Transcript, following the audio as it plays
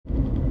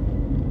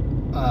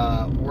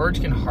words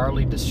can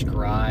hardly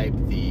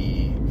describe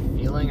the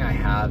feeling I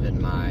have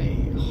in my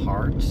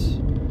heart,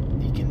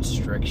 the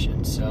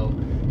constriction. So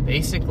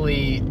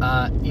basically,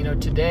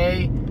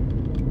 today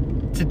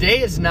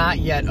is not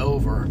yet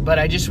over, but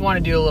I just want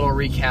to do a little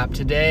recap.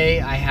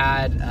 Today I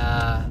had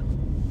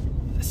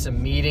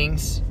some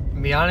meetings.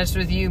 To be honest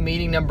with you,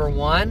 meeting number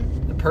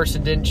 1, the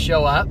person didn't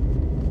show up.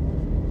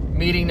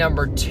 Meeting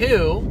number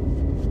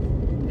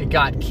 2, it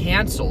got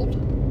canceled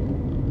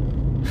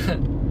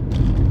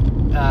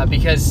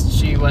because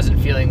she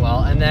wasn't feeling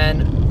well. And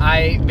then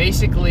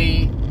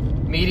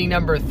meeting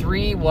number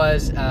 3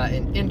 was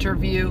an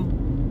interview,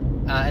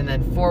 and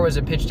then 4 was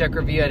a pitch deck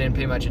review I didn't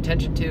pay much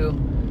attention to.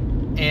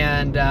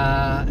 And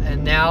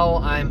now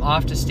I'm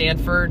off to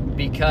Stanford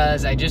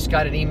because I just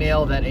got an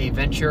email that a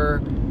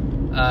venture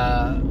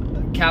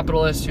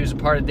capitalist who's a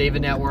part of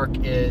David Network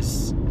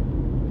is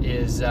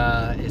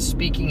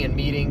speaking and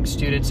meeting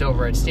students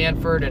over at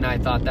Stanford, and I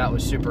thought that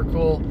was super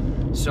cool.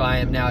 So I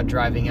am now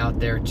driving out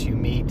there to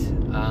meet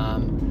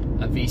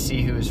a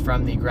VC who is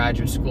from the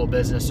graduate school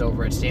business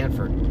over at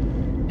Stanford.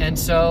 And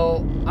so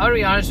I'm gonna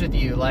be honest with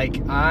you, like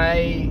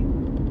I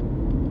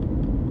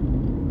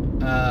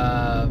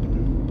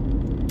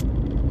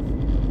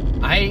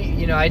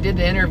did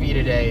the interview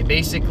today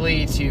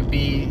basically to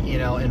be,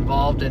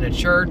 involved in a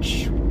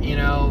church,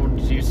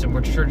 do some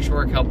more church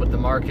work, help with the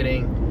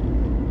marketing.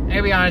 And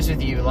to be honest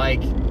with you,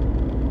 like,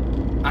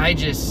 I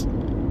just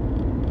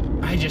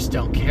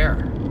don't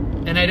care.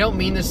 And I don't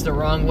mean this the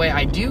wrong way.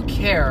 I do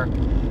care,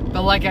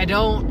 but like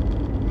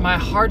my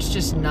heart's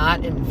just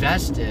not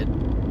invested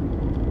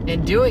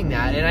in doing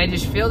that. And I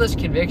just feel this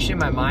conviction in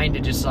my mind to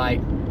just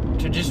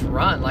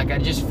run. Like I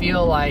just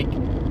feel like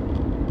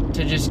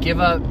to just give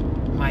up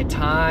my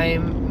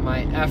time,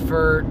 my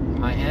effort,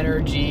 my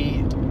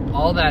energy,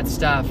 all that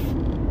stuff.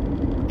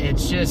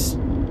 There's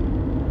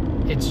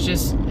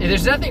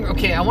nothing,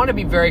 okay, I want to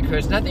be very clear.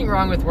 There's nothing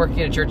wrong with working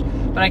in a church,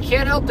 but I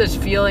can't help this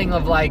feeling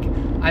of like,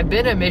 I've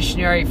been a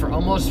missionary for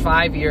almost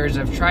 5 years.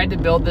 I've tried to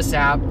build this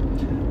app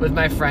with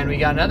my friend. We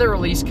got another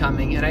release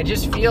coming, and I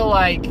just feel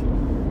like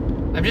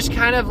I'm just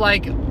kind of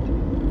like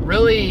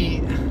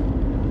really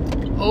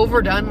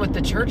overdone with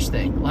the church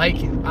thing. Like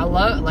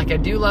I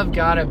do love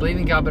God, I believe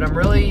in God, but I'm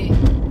really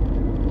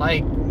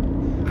like,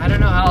 I don't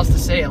know how else to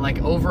say it, like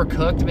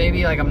overcooked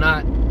maybe. Like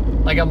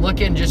I'm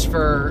looking just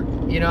for,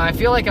 I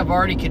feel like I've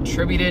already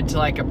contributed to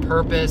like a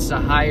purpose, a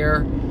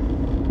higher,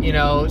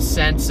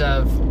 sense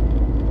of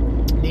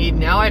need.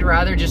 Now I'd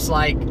rather just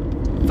like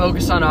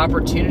focus on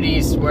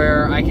opportunities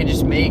where I can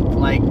just make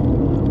like,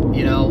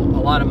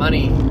 a lot of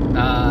money,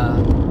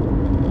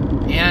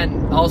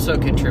 and also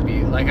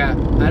contribute. Like I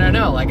don't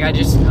know, like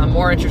I'm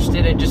more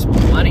interested in just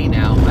money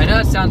now. I know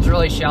it sounds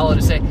really shallow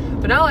to say,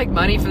 but not like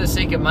money for the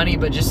sake of money,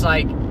 but just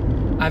like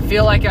I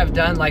feel like I've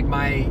done like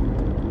my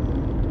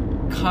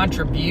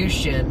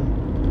contribution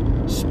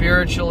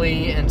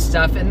spiritually and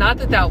stuff, and not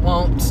that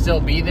won't still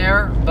be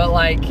there, but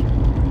like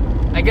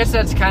I guess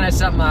that's kind of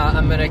something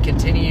I'm going to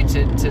continue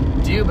to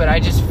do. But I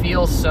just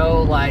feel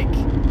so like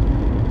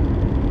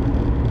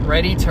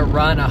ready to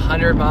run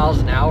 100 miles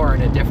an hour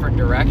in a different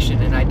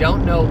direction, and I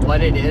don't know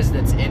what it is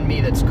that's in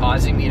me that's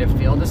causing me to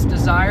feel this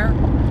desire.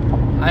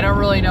 I don't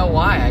really know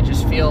why. I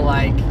just feel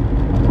like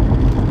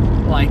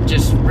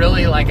just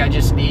really like I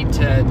just need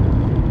to,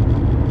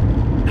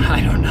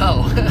 I don't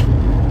know.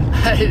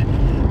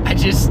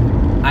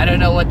 I don't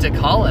know what to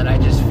call it. I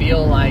just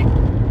feel like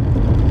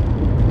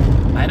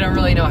I don't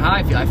really know how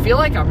I feel. I feel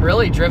like I'm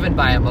really driven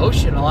by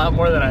emotion a lot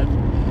more than I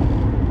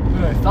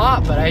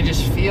thought, but I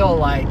just feel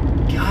like,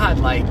 God,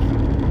 like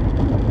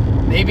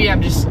maybe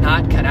I'm just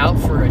not cut out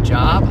for a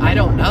job. I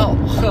don't know.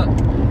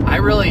 I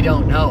really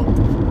don't know.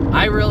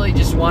 I really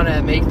just want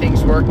to make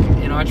things work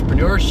in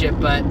entrepreneurship,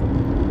 but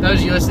those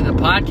of you listen to the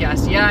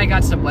podcast, yeah, I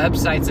got some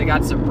websites, I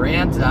got some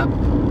brands up,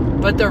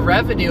 but the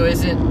revenue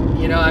isn't,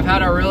 I've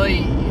had a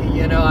really,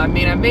 I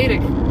made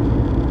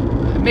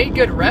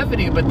good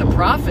revenue, but the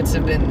profits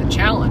have been the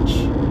challenge,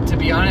 to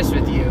be honest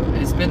with you.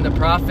 It's been the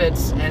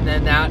profits, and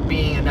then that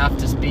being enough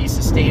to be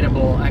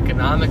sustainable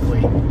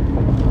economically.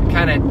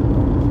 Kind of,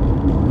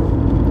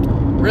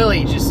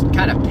 really just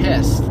kind of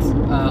pissed,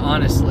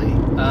 honestly.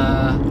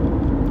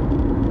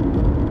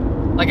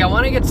 Like I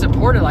want to get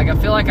supported. Like I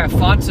feel like I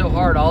fought so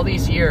hard all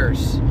these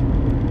years,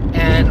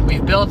 and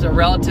we've built a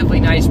relatively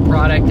nice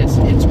product.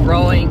 It's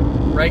growing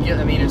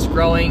it's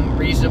growing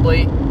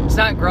reasonably. It's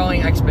not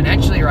growing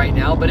exponentially right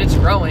now, but it's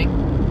growing.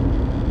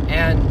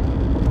 And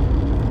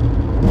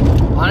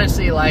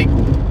honestly, like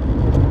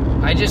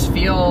I just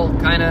feel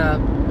kind of,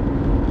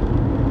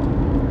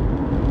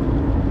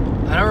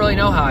 I don't really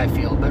know how I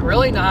feel, but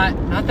really not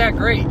that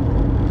great.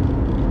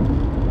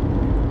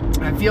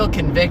 I feel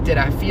convicted.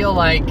 I feel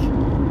like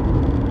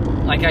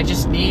I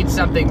just need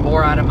something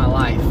more out of my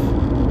life.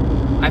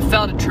 I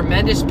felt a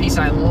tremendous peace.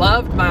 I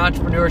loved my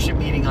entrepreneurship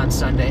meeting on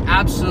Sunday.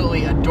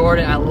 Absolutely adored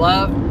it. I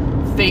love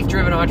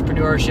faith-driven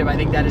entrepreneurship. I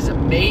think that is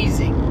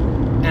amazing.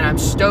 And I'm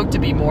stoked to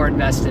be more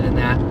invested in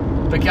that.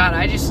 But God,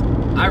 I just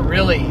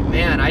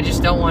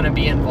don't want to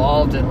be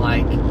involved in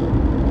like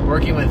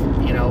working with,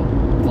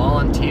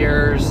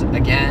 volunteers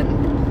again,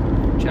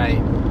 which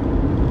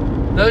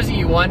those of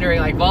you wondering,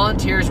 like,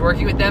 volunteers,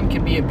 working with them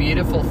can be a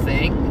beautiful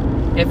thing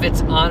if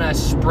it's on a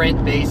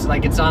sprint base,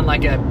 like it's on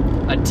like a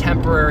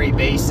temporary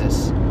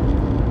basis.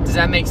 Does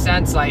that make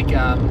sense? Like,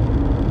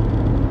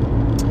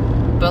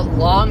 but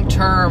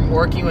long-term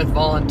working with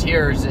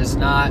volunteers is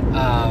not,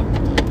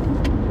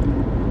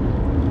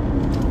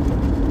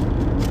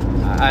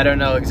 I don't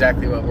know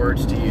exactly what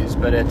words to use,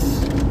 but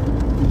it's,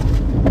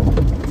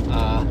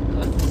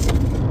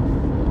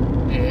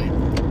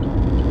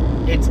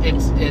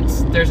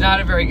 there's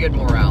not a very good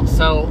morale.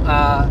 So,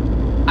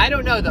 I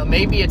don't know though,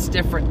 maybe it's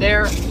different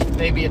there,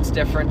 maybe it's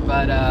different,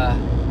 but,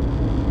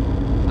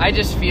 I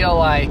just feel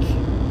like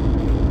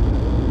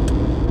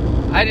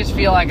I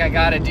feel like I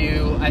gotta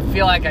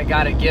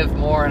give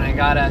more, and I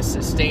gotta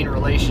sustain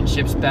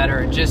relationships better,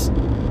 and just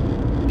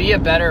be a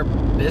better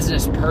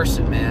business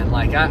person, man.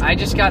 Like, I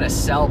just gotta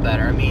sell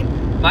better. I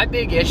mean, my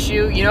big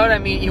issue, you know what I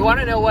mean? You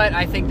wanna know what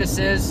I think this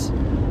is?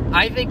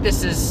 I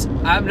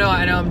know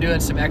I'm doing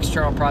some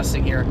external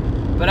processing here,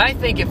 but I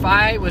think if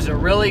I was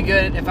really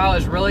good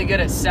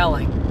at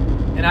selling,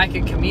 and I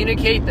could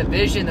communicate the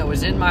vision that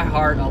was in my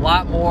heart a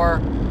lot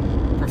more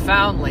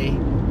profoundly,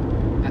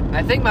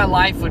 I think my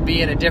life would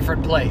be in a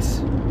different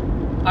place.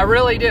 I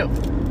really do.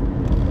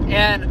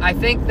 And I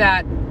think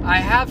that I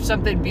have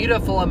something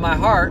beautiful in my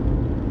heart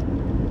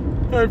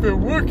I've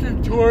been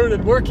working toward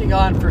and working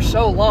on for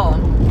so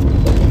long.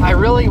 I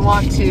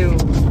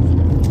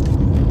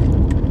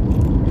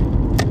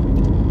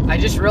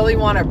just really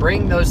want to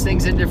bring those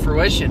things into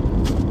fruition.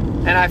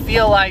 And I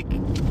feel like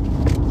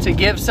to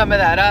give some of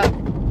that up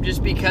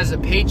just because a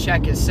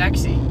paycheck is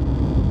sexy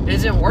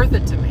isn't worth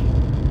it to me.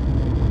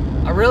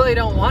 I really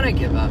don't want to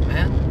give up,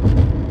 man.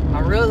 I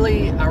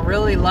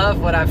really love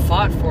what I've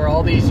fought for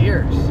all these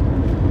years.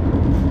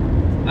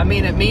 I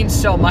mean, it means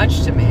so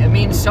much to me. It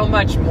means so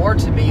much more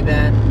to me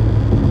than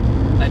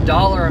a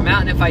dollar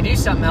amount. And if I do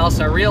something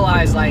else, I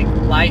realize, like,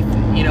 life,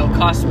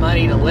 costs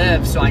money to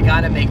live, so I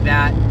got to make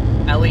that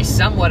at least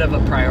somewhat of a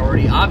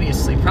priority.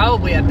 Obviously,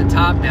 probably at the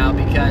top now,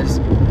 because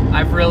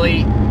I've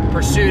really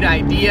pursued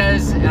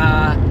ideas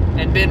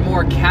and been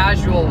more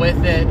casual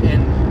with it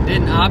and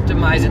didn't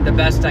optimize it the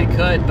best I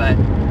could. But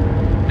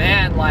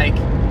man, like,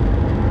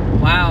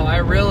 wow, I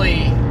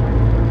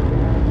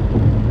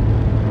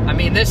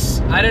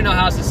don't know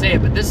how else to say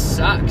it, but this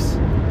sucks.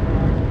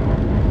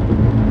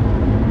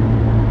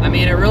 I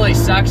mean, it really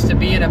sucks to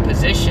be in a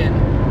position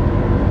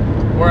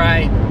where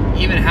I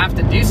even have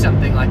to do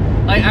something like,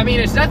 I mean,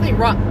 there's nothing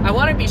wrong. I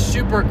want to be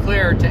super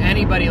clear to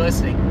anybody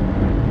listening.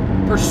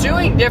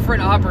 Pursuing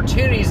different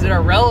opportunities that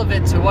are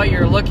relevant to what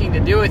you're looking to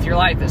do with your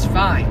life is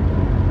fine.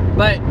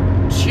 But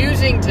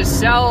choosing to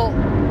sell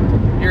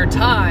your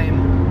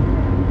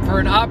time for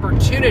an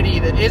opportunity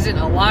that isn't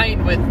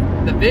aligned with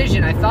the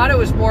vision, I thought it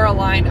was more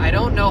aligned. I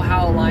don't know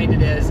how aligned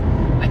it is.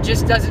 It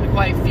just doesn't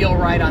quite feel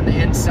right on the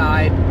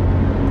inside.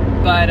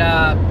 But,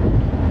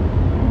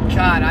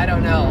 God, I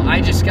don't know.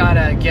 I just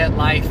gotta get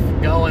life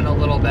going a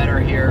little better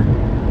here.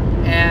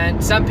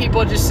 And some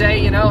people just say,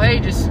 hey,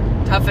 just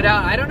tough it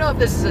out. I don't know if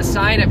this is a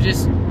sign of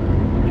just,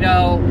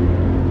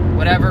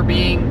 whatever,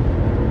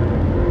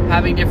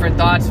 having different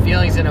thoughts,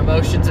 feelings, and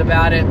emotions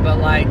about it. But,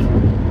 like,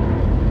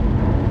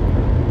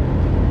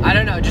 I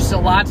don't know, just a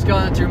lot's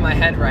going through my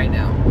head right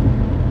now.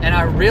 And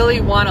I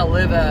really want to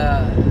live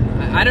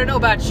I don't know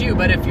about you,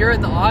 but if you're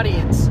in the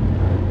audience,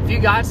 if you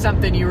got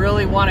something you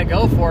really want to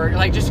go for,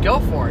 like, just go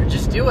for it.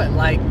 Just do it.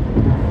 Like,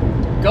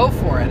 go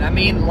for it. I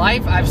mean,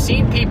 life, I've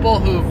seen people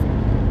who've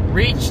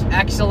reached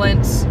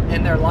excellence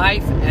in their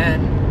life,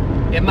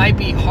 and it might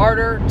be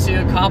harder to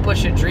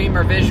accomplish a dream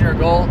or vision or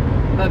goal.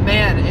 But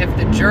man, if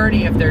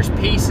there's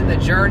peace in the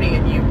journey,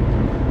 and you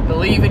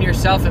believe in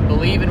yourself and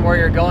believe in where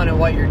you're going and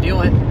what you're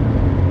doing,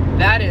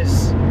 that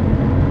is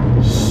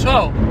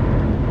so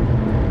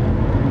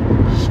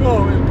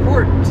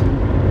important.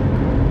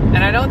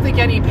 And I don't think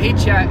any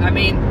paycheck, I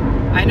mean,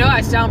 I know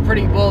I sound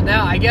pretty bold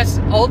now. I guess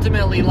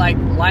ultimately, like,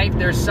 life,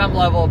 there's some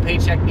level of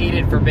paycheck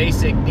needed for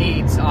basic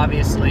needs,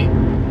 obviously.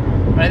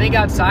 But I think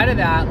outside of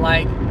that,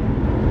 like,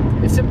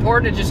 it's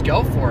important to just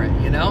go for it,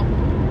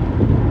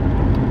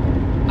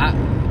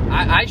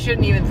 I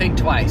shouldn't even think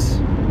twice.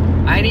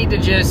 I need to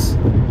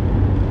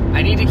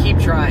keep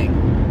trying.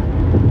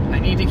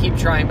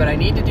 But I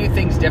need to do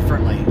things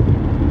differently.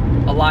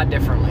 A lot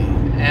differently.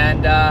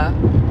 And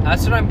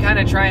that's what I'm kind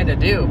of trying to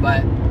do.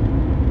 But,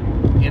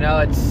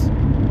 it's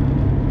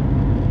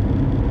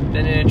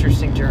been an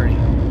interesting journey.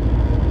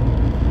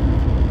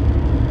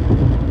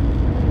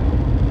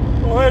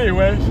 Well,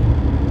 anyways,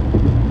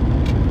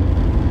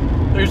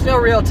 there's no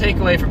real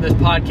takeaway from this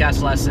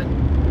podcast lesson.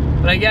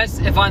 But I guess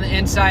if on the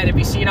inside, if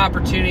you see an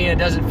opportunity and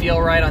it doesn't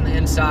feel right on the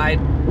inside,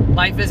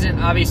 life isn't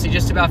obviously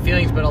just about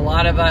feelings, but a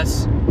lot of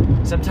us,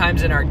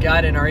 sometimes in our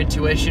gut and our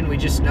intuition, we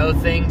just know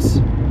things.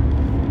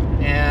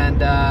 And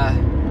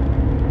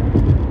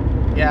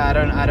yeah, I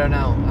don't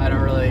know. I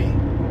don't really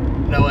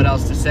know what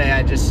else to say.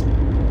 I'm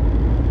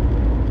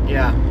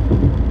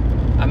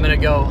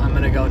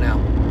gonna go now.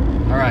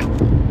 All right.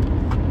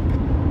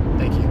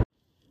 Thank you.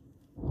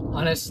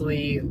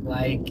 honestly,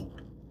 like,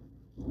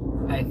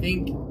 I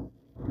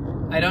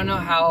don't know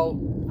how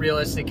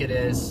realistic it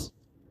is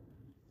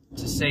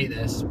to say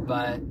this,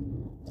 but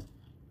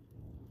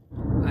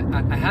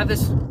I have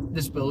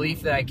this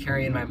belief that I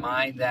carry in my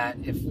mind that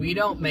if we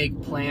don't make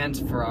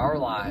plans for our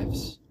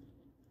lives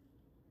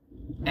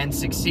and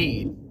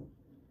succeed,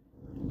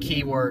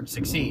 keyword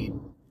succeed,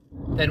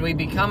 then we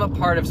become a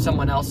part of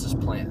someone else's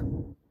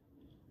plan.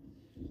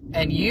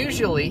 And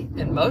usually,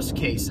 in most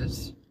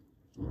cases,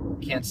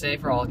 can't say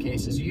for all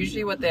cases,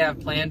 usually what they have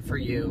planned for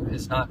you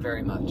is not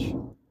very much.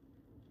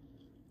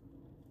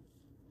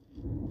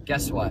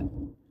 Guess what?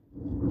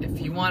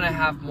 If you want to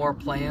have more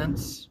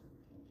plans,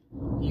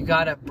 you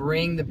got to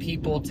bring the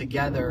people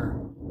together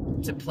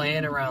to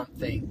plan around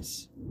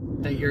things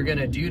that you're going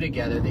to do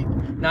together.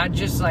 Not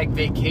just like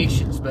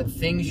vacations, but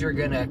things you're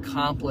going to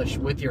accomplish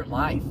with your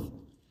life.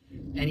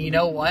 And you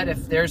know what?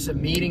 If there's a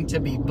meeting to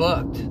be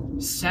booked,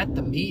 set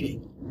the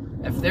meeting.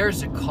 If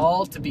there's a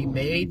call to be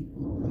made,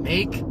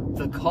 make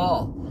the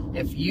call.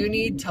 If you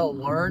need to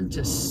learn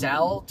to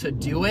sell to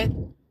do it,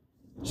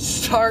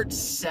 start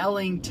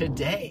selling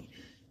today.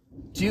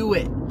 Do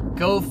it.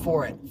 Go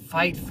for it.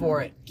 Fight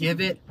for it.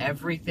 Give it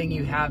everything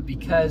you have,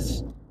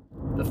 because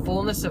the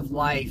fullness of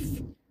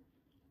life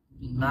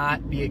will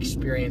not be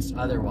experienced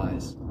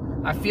otherwise.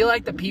 I feel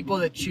like the people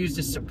that choose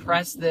to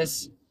suppress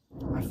this,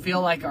 I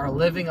feel like are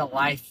living a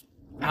life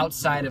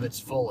outside of its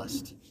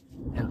fullest.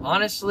 And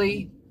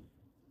honestly,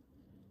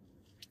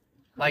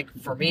 like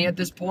for me at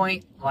this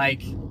point,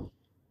 like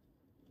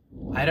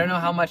I don't know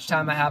how much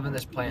time I have on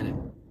this planet.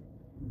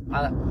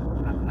 I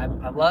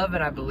love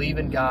and I believe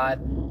in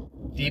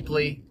God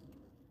deeply.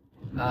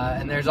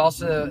 And there's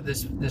also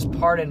this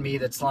part in me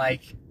that's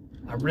like,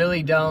 I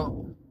really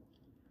don't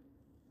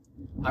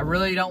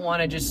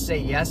want to just say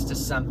yes to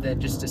something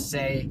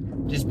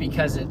just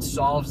because it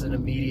solves an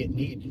immediate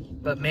need.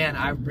 But man,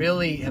 I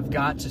really have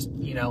got to,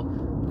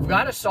 we've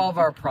got to solve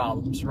our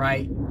problems,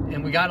 right?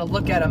 And we got to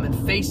look at them and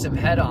face them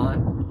head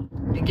on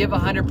and give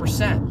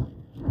 100%.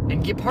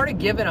 And part of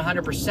giving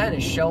 100%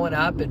 is showing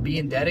up and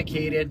being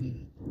dedicated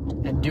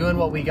and doing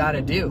what we got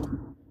to do.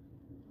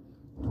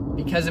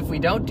 Because if we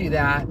don't do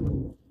that,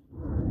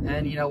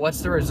 and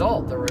what's the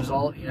result? The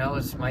result,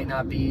 might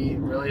not be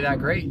really that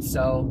great.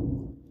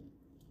 So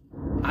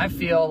I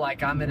feel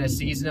like I'm in a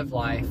season of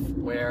life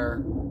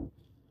where,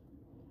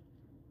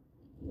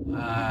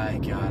 I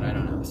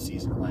don't know,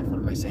 season of life. What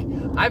am I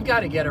saying? I've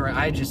got to get around.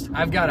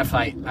 I've got to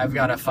fight. I've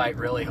got to fight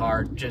really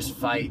hard. Just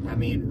fight. I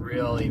mean,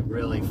 really,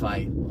 really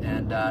fight.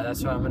 And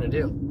that's what I'm going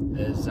to do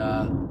is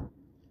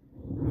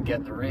get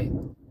in the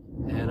ring.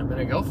 And I'm going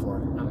to go for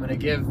it. I'm going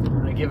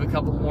to give a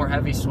couple more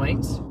heavy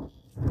swings.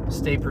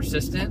 Stay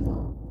persistent.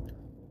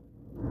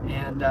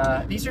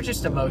 And these are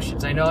just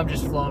emotions. I know I'm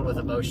just flowing with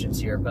emotions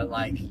here, but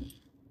like,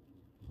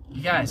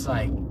 you guys,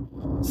 like,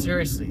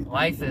 seriously,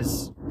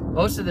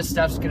 most of this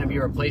stuff's going to be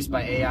replaced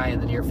by AI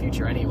in the near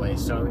future anyway,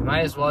 so we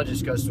might as well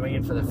just go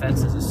swinging for the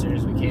fences as soon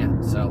as we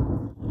can.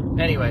 So,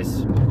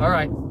 anyways, all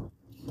right.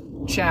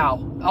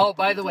 Ciao. Oh,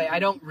 by the way, I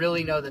don't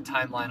really know the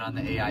timeline on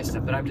the AI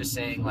stuff, but I'm just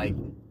saying, like,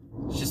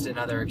 it's just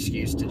another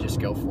excuse to just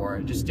go for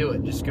it. Just do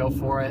it. Just go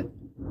for it.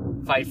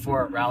 Fight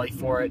for it. Rally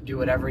for it. Do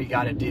whatever you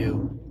got to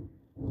do.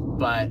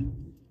 But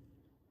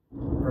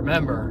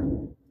remember,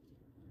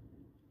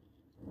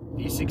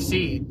 if you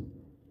succeed,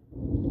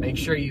 make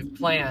sure you've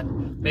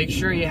planned. Make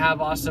sure you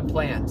have awesome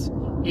plans.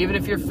 Even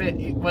if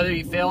whether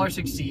you fail or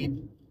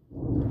succeed,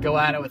 go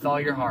at it with all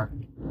your heart.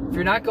 If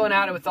you're not going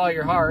at it with all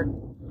your heart,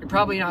 you're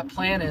probably not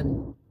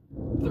planning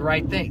the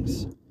right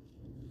things.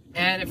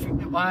 And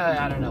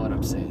I don't know what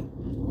I'm saying.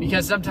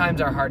 Because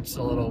sometimes our heart's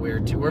a little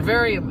weird too. We're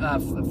very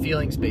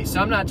feelings-based, so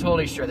I'm not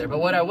totally sure there. But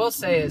what I will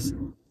say is,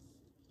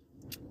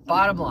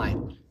 bottom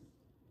line,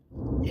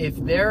 if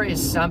there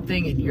is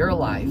something in your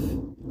life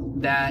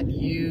that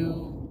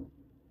you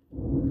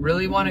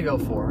really want to go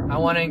for, I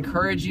want to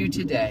encourage you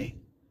today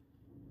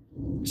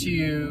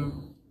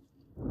to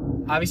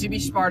obviously be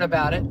smart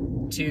about it,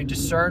 to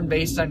discern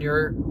based on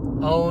your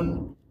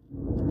own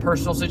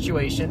personal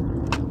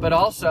situation, but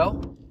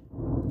also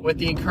with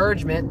the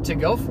encouragement to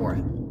go for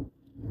it,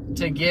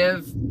 to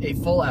give a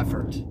full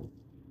effort,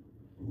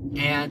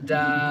 and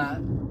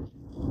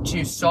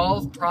to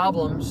solve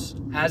problems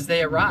as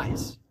they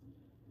arise,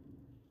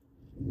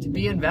 to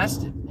be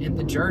invested in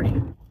the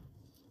journey.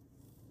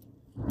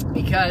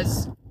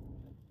 Because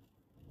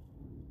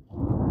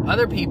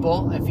other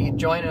people, if you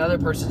join another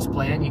person's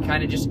plan, you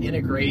kind of just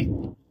integrate.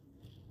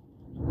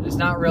 It's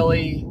not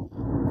really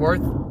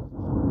worth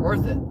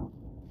it.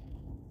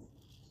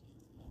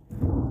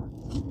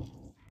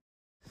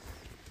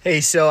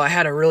 Hey, so I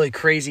had a really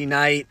crazy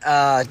night,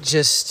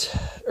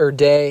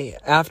 day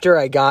after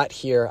I got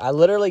here. I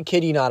literally,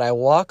 kid you not, I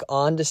walk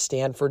onto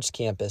Stanford's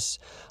campus.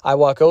 I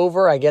walk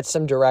over, I get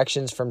some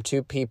directions from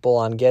two people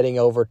on getting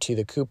over to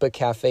the Coupa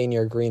Cafe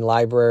near Green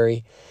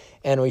Library.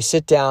 And we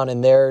sit down,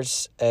 and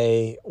there's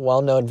a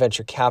well-known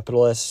venture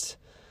capitalist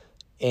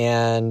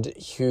and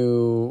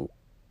who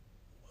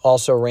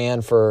also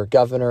ran for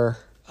governor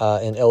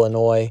in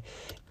Illinois.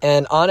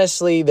 And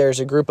honestly, there's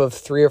a group of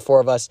 3 or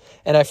 4 of us.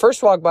 And I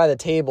first walked by the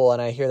table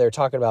and I hear they're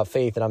talking about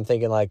faith. And I'm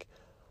thinking like,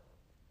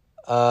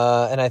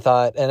 and I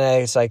thought, and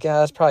I was like, yeah,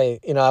 that's probably,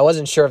 I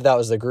wasn't sure if that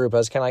was the group. I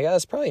was kind of like, yeah,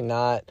 that's probably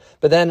not.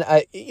 But then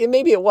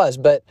maybe it was.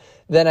 But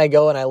then I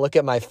go and I look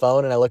at my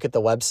phone and I look at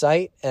the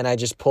website and I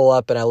just pull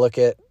up and I look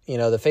at,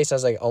 the face. I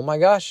was like, oh my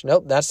gosh,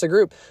 nope, that's the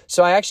group.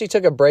 So I actually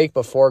took a break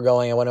before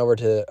going. I went over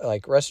to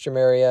like restroom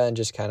area and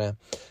just kind of,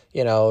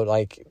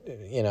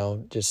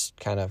 just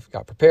kind of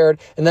got prepared.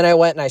 And then I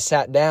went and I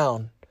sat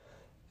down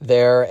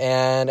there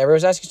and everyone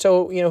was asking,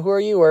 so, who are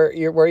you? Where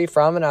are you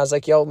from? And I was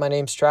like, yo, my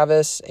name's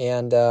Travis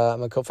and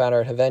I'm a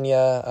co-founder at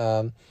Havenia.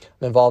 I'm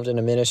involved in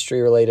a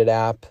ministry related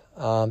app.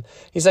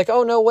 He's like,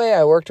 oh, no way.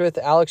 I worked with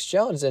Alex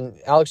Jones, and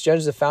Alex Jones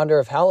is the founder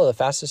of Hallow,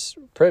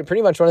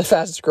 pretty much one of the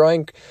fastest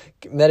growing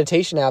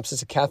meditation apps.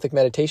 It's a Catholic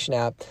meditation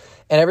app.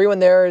 And everyone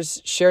there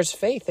shares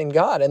faith in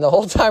God. And the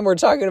whole time we're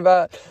talking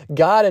about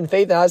God and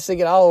faith. And I was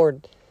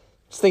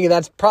thinking,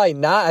 that's probably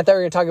not, I thought we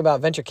were going to talk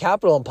about venture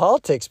capital and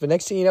politics, but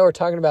next thing you know, we're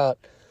talking about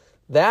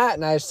that.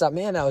 And I just thought,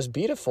 man, that was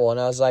beautiful. And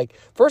I was like,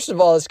 first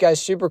of all, this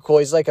guy's super cool.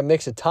 He's like a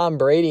mix of Tom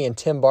Brady and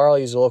Tim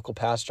Barley, who's a local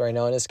pastor I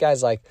know. And this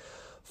guy's like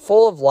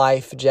full of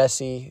life,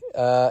 Jesse.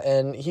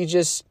 And he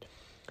just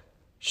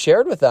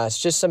shared with us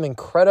just some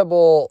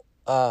incredible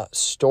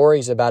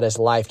stories about his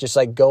life, just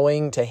like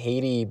going to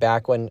Haiti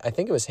back when, I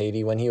think it was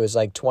Haiti, when he was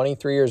like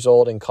 23 years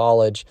old in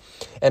college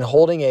and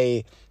holding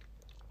a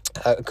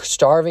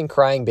starving,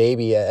 crying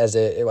baby as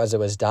it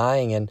was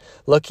dying, and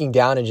looking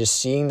down and just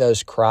seeing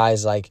those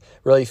cries, like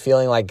really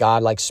feeling like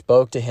God like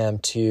spoke to him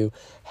to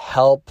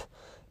help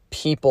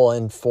people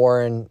in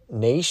foreign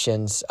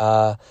nations.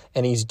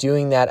 And he's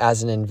doing that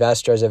as an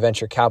investor, as a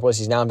venture capitalist.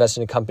 He's now invested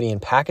in a company in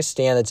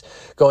Pakistan that's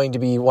going to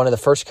be one of the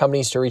first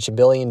companies to reach $1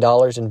 billion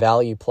in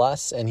value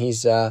plus. And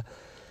he's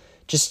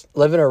just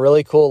living a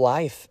really cool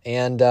life.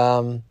 And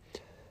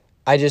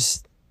I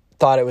just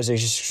thought it was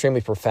just extremely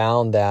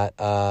profound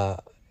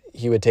that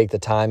he would take the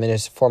time, and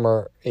his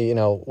former,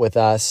 with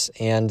us.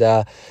 And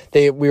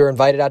we were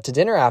invited out to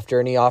dinner after,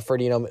 and he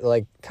offered,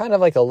 like kind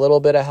of like a little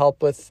bit of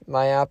help with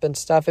my app and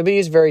stuff. But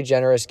he's a very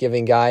generous,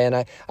 giving guy. And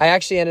I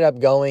actually ended up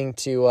going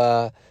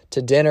to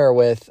dinner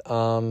with,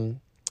 or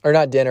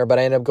not dinner, but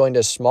I ended up going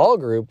to a small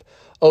group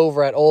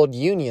over at Old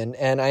Union.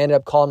 And I ended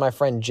up calling my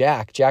friend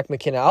Jack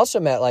McKinnon. I also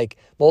met like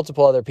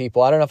multiple other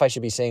people. I don't know if I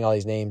should be saying all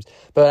these names,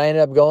 but I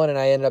ended up going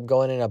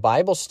in a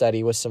Bible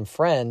study with some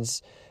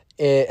friends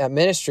at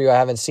ministry I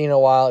haven't seen in a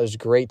while. It was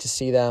great to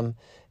see them.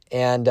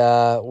 And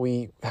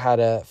we had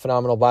a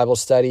phenomenal Bible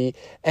study.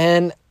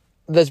 And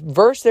the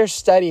verse they're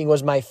studying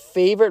was my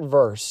favorite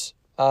verse,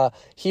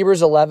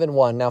 Hebrews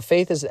 11:1. Now,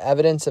 faith is the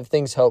evidence of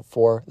things hoped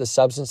for, the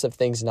substance of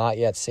things not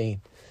yet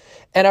seen.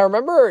 And I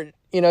remember,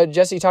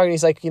 Jesse talking,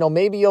 he's like,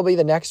 maybe you'll be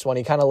the next one.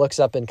 He kind of looks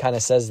up and kind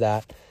of says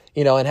that.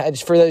 And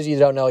for those of you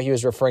who don't know, he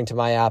was referring to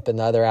my app and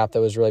the other app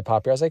that was really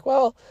popular. I was like,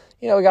 well,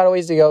 we got a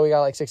ways to go. We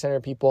got like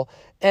 600 people.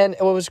 And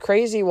what was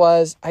crazy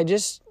was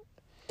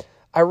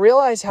I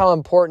realized how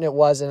important it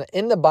was. And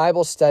in the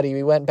Bible study,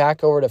 we went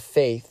back over to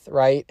faith,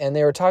 right? And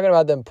they were talking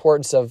about the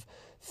importance of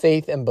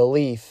faith and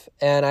belief.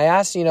 And I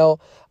asked,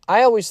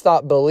 I always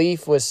thought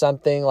belief was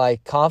something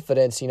like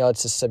confidence.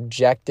 It's a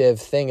subjective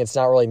thing. It's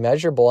not really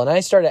measurable. And I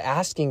started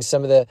asking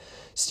some of the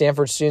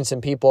Stanford students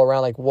and people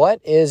around, like,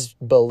 what is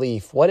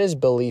belief? What does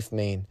belief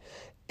mean?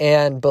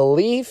 And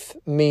belief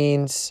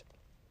means,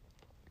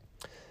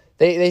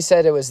 they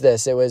said it was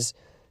this. It was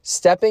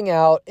stepping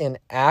out in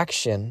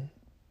action,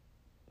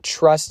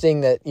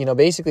 trusting that,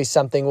 basically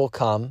something will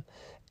come.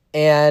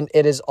 And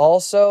it is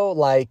also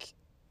like,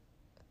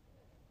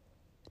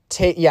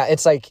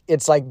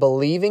 it's like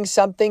believing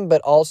something, but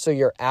also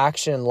your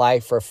action in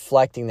life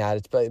reflecting that.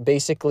 It's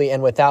basically,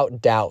 and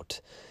without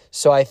doubt.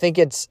 So I think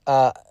it's,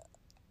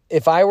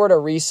 if I were to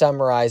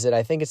re-summarize it,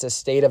 I think it's a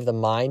state of the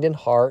mind and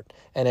heart,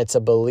 and it's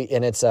a belief,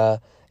 and it's an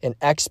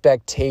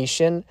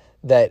expectation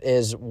that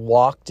is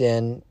walked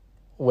in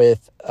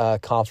with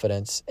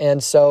confidence.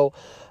 And so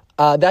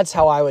that's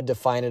how I would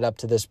define it up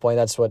to this point.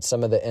 That's what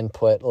some of the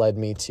input led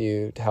me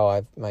to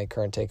how my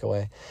current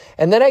takeaway.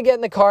 And then I get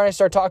in the car and I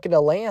start talking to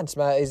Lance.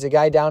 He's a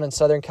guy down in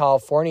Southern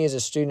California. He's a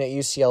student at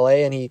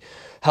UCLA, and he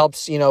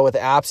helps, with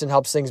apps and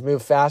helps things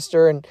move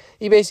faster. And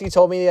he basically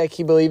told me like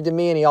he believed in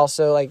me, and he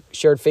also like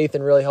shared faith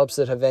and really hopes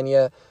that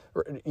Havenia,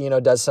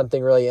 does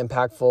something really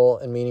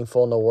impactful and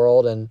meaningful in the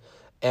world.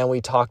 And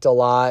we talked a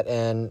lot,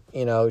 and,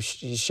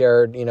 he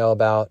shared,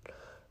 about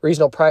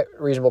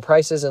reasonable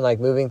prices and like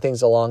moving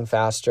things along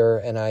faster.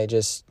 And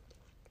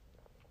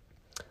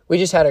we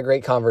just had a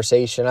great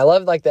conversation. I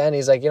love like the end.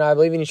 He's like, I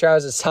believe in you,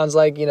 Travis. It sounds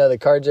like, the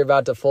cards are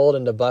about to fold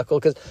and to buckle.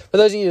 Because for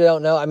those of you who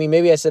don't know, I mean,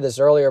 maybe I said this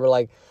earlier, but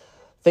like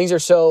things are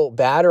so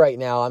bad right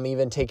now. I'm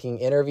even taking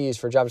interviews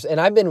for jobs. And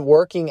I've been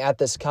working at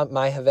this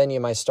my Havenia,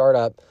 my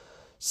startup,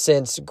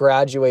 since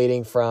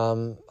graduating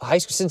from high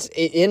school. Since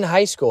in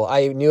high school,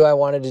 I knew I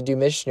wanted to do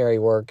missionary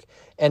work,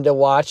 and to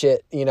watch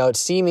it,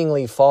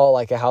 seemingly fall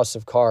like a house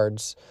of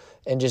cards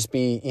and just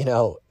be,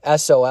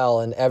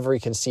 SOL in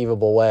every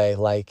conceivable way,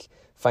 like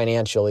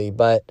financially.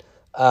 But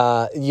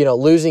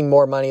losing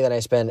more money than I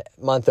spend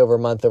month over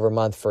month over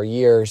month for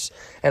years.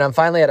 And I'm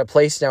finally at a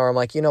place now where I'm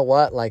like, you know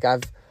what? Like I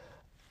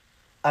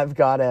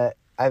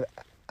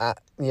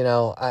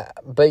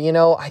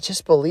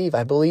just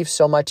I believe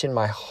so much in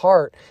my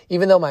heart,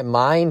 even though my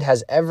mind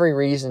has every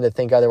reason to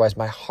think otherwise.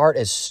 My heart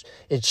there's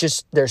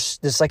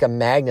like a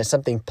magnet,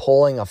 something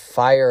pulling, a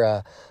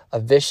fire, a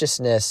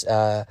viciousness,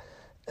 a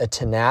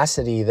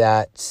tenacity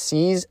that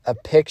sees a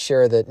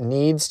picture that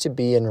needs to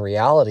be in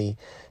reality.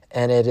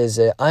 And it is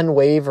an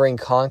unwavering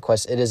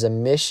conquest. It is a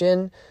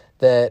mission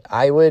that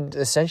I would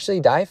essentially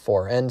die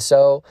for. And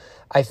so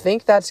I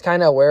think that's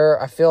kind of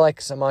where I feel like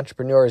some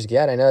entrepreneurs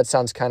get. I know it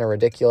sounds kind of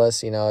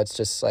ridiculous. It's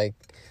just like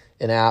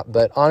an app.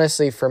 But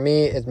honestly, for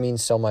me, it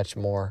means so much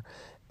more.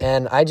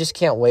 And I just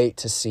can't wait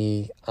to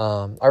see,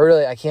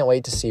 I can't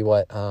wait to see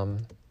what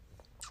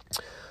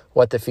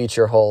the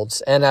future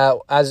holds. And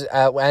as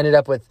I ended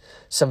up with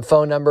some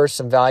phone numbers,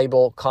 some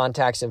valuable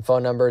contacts and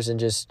phone numbers, and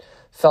just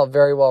felt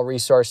very well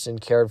resourced and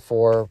cared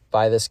for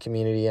by this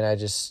community.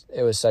 And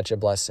it was such a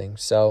blessing.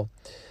 So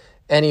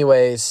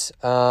anyways,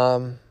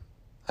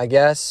 I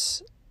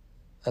guess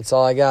that's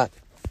all I got.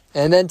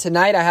 And then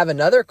tonight I have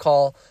another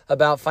call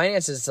about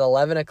finances. It's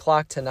 11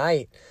 o'clock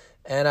tonight.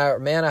 And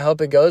I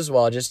hope it goes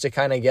well, just to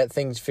kind of get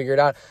things figured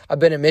out. I've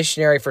been a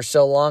missionary for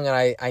so long,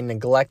 and I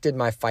neglected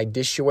my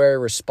fiduciary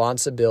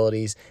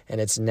responsibilities,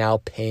 and it's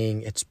now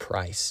paying its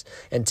price.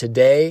 And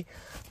today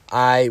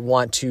I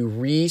want to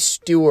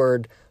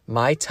re-steward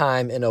my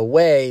time in a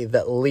way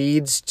that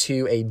leads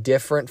to a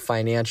different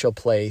financial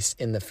place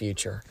in the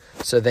future.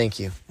 So thank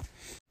you.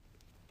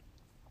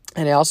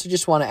 And I also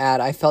just want to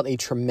add, I felt a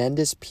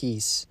tremendous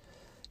peace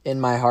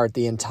in my heart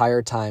the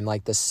entire time.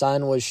 Like the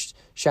sun was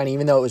shining,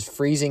 even though it was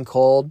freezing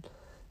cold.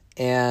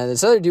 And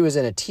this other dude was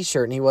in a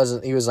t-shirt, and he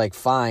was like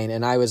fine.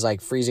 And I was like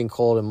freezing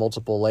cold in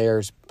multiple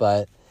layers.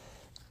 But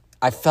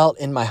I felt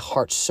in my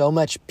heart so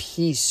much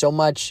peace, so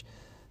much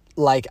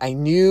like I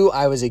knew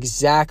I was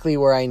exactly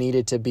where I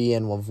needed to be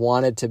and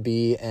wanted to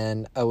be.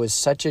 And it was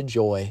such a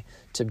joy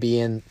to be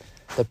in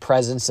the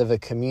presence of a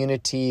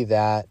community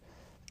that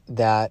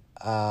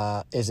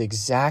is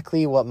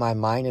exactly what my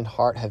mind and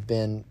heart have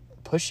been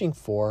pushing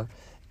for.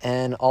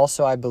 And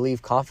also, I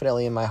believe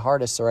confidently in my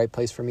heart it's the right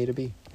place for me to be.